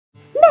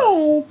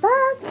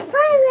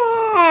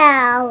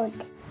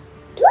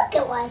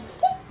my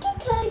sticky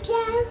toe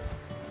jams.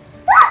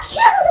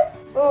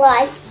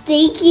 My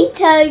sticky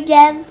toe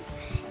jams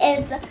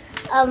is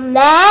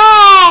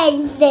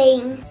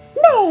amazing.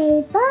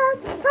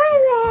 Ladybug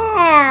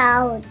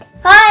Playground.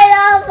 Hi,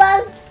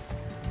 Ladybugs,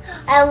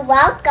 and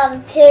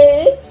welcome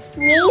to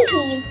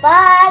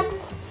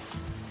Me3's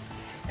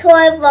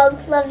Toy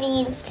Box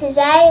Reviews.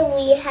 Today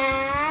we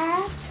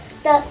have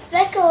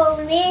Despicable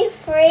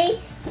Me3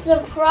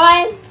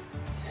 Surprise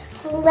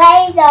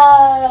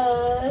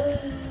Play-Doh.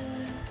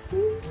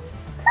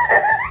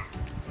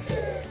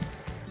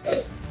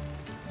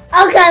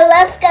 Okay,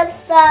 let's get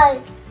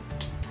started.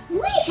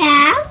 We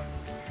have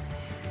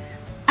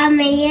a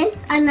million,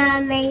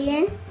 another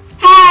million.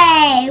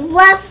 Hey,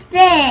 what's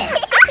this?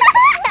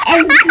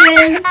 It's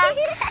Bruce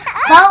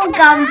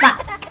Bubblegum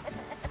Butt.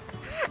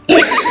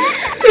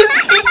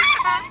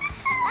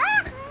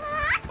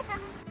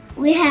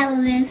 We have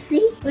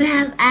Lucy, we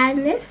have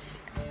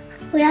Agnes,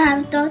 we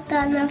have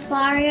Dr.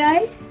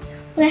 Nafario,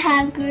 we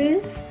have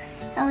Bruce,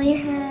 and we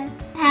have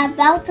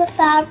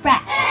Balthazar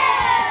Rat.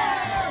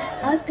 Let's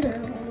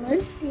open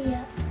Lucy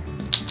up.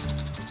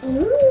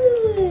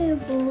 Ooh,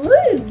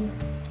 blue.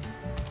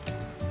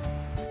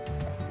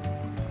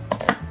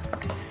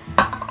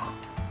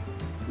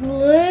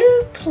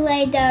 Blue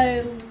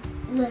Play-Doh.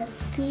 Let's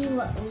see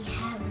what we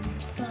have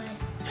inside.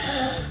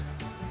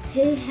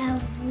 Who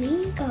have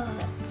we got?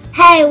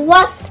 Hey,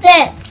 what's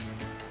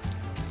this?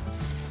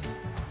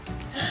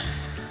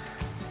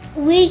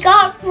 We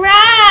got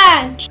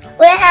Branch.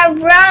 We have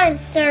Branch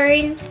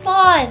Series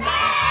 5.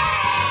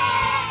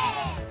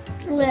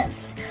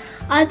 Let's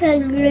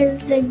open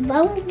Gru's Big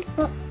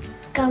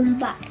Bubblegum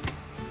Butt.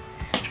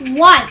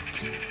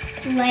 White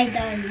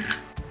Play-Doh.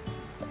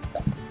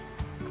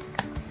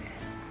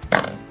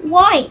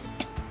 White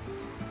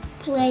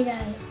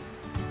Play-Doh.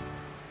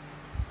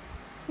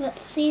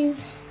 Let's see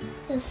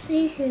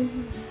who's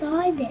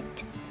inside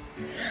it.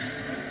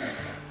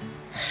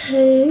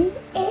 Who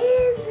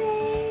is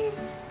it?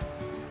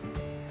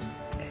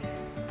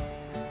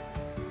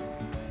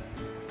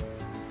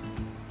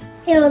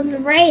 It was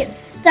right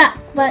stuck,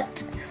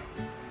 but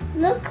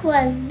look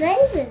what's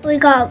there. We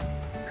got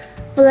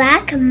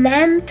Black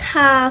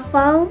Manta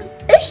from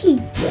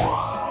OOSHIES.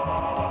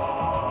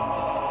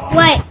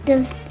 Wait,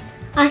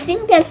 I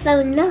think there's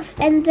something else,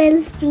 and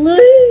there's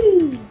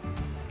blue.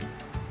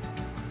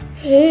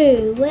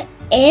 Who? What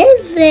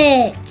is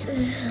it?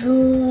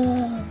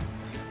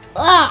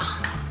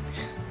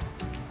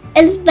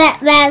 It's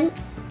Batman.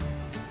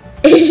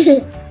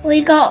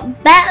 We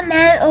got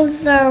Batman of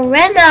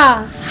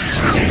Serena.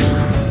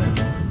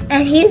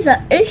 And he's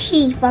an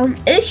OOSHIE from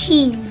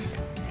OOSHIES.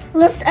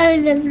 Let's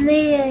open this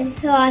man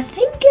who I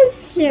think is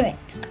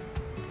Stuart.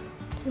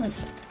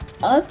 Let's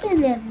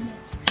open him.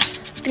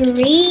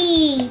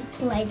 Green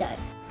Play-Doh.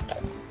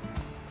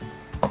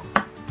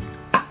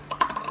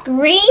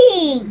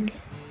 Green.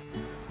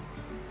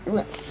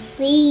 Let's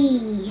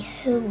see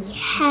who we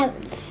have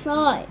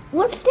inside.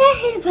 What's that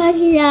here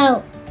poking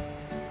out?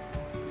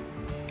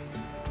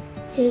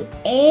 Who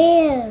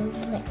is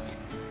it?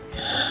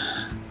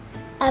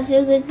 I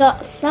think we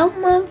got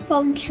someone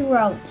from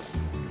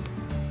Trolls.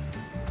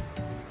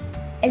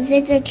 Is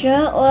it a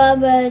troll or a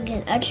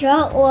Bergen? A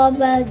troll or a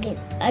Bergen?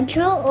 A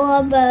troll or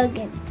a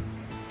Bergen?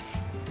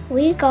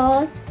 We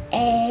got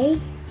a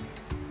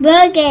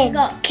Bergen. We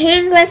got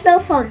King Whistle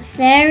from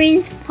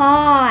Series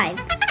 5.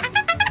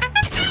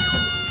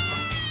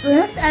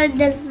 Let's add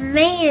this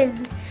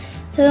man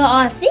who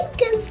I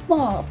think is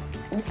Bob.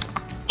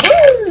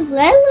 Ooh,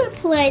 Lego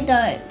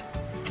Play-Doh.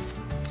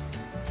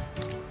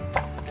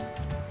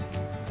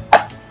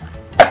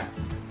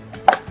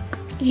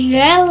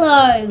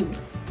 Jello.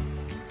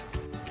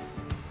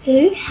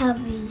 Who have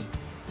we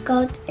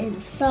got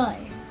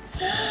inside?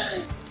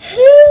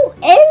 Who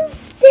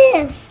is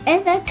this?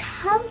 And a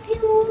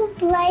Colouful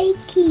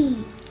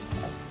Blakey.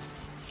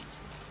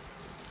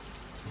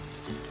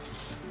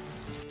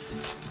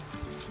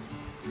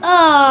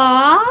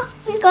 Aww,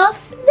 we got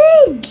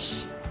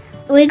Smidge.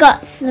 We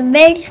got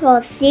Smidge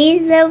for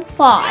Season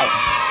 5.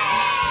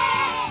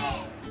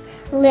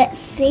 Let's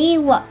see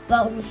what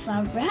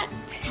Balthazar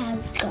Rat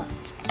has got.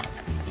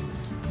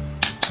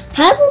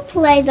 Purple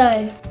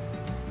Play-Doh.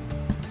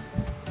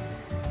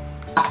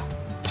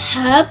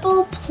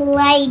 Purple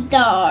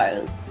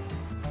Play-Doh.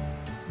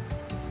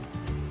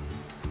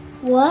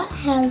 What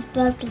has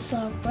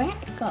Balthazar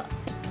Rat got?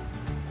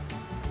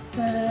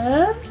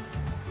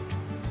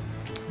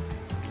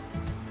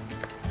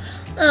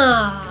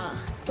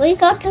 We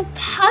got a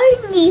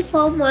pony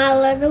for My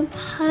Little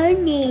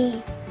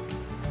Pony.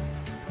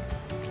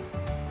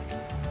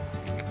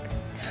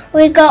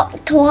 We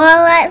got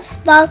Twilight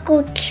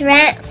Sparkle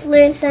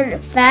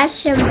Translucent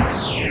Fashion.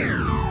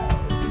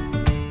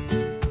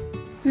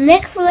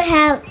 Next we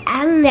have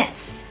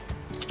Agnes.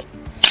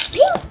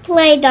 Pink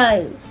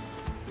Play-Doh.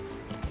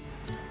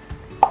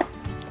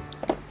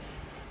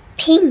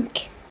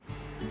 Pink.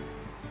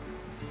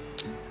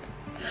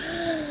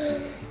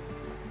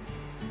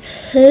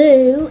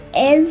 Who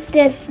is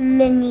this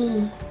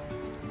mini?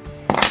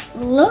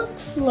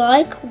 Looks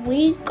like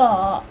we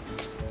got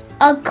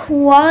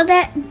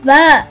aquatic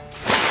bird.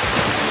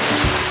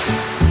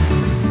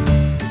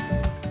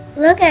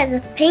 Look at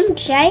the pink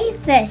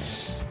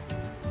jellyfish.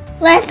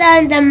 Let's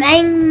learn the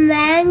main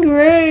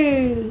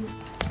mangrove.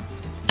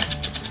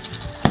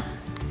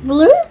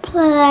 Blue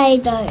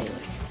Play-Doh.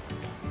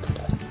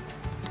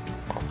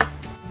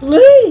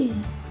 Blue.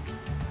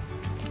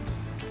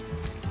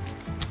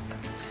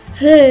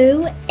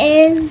 Who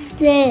is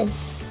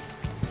this?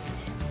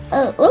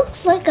 It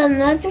looks like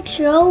another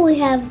troll we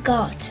have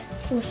got.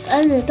 Let's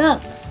open it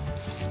up.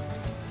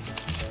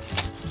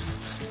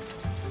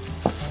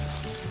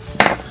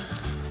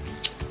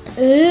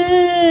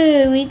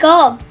 Ooh, we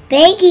got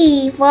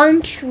Biggie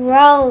from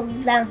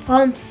Trolls and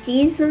from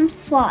Season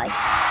 5.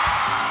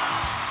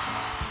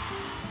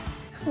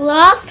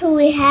 Last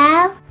we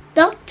have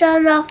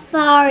Dr.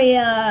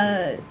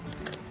 Nafario.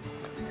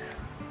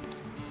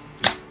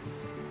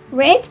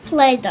 Red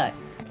Play-Doh.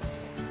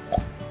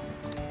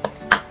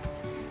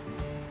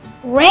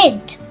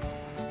 Red.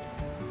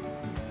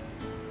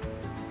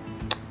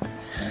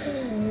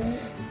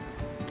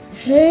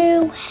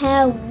 Who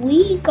have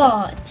we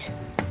got?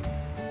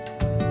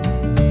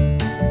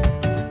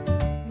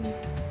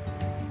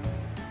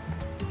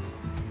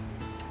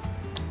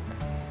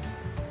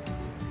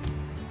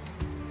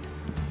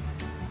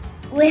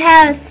 We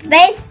have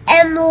Space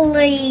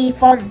Emily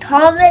from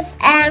Thomas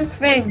and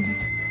Friends.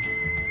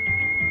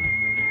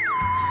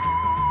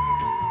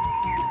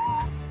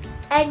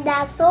 And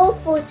that's all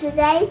for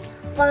today.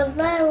 For those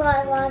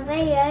like my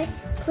video,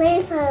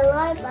 please hit the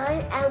like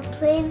button and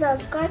please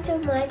subscribe to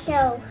my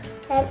channel.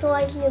 Thanks for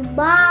watching.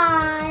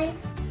 Bye.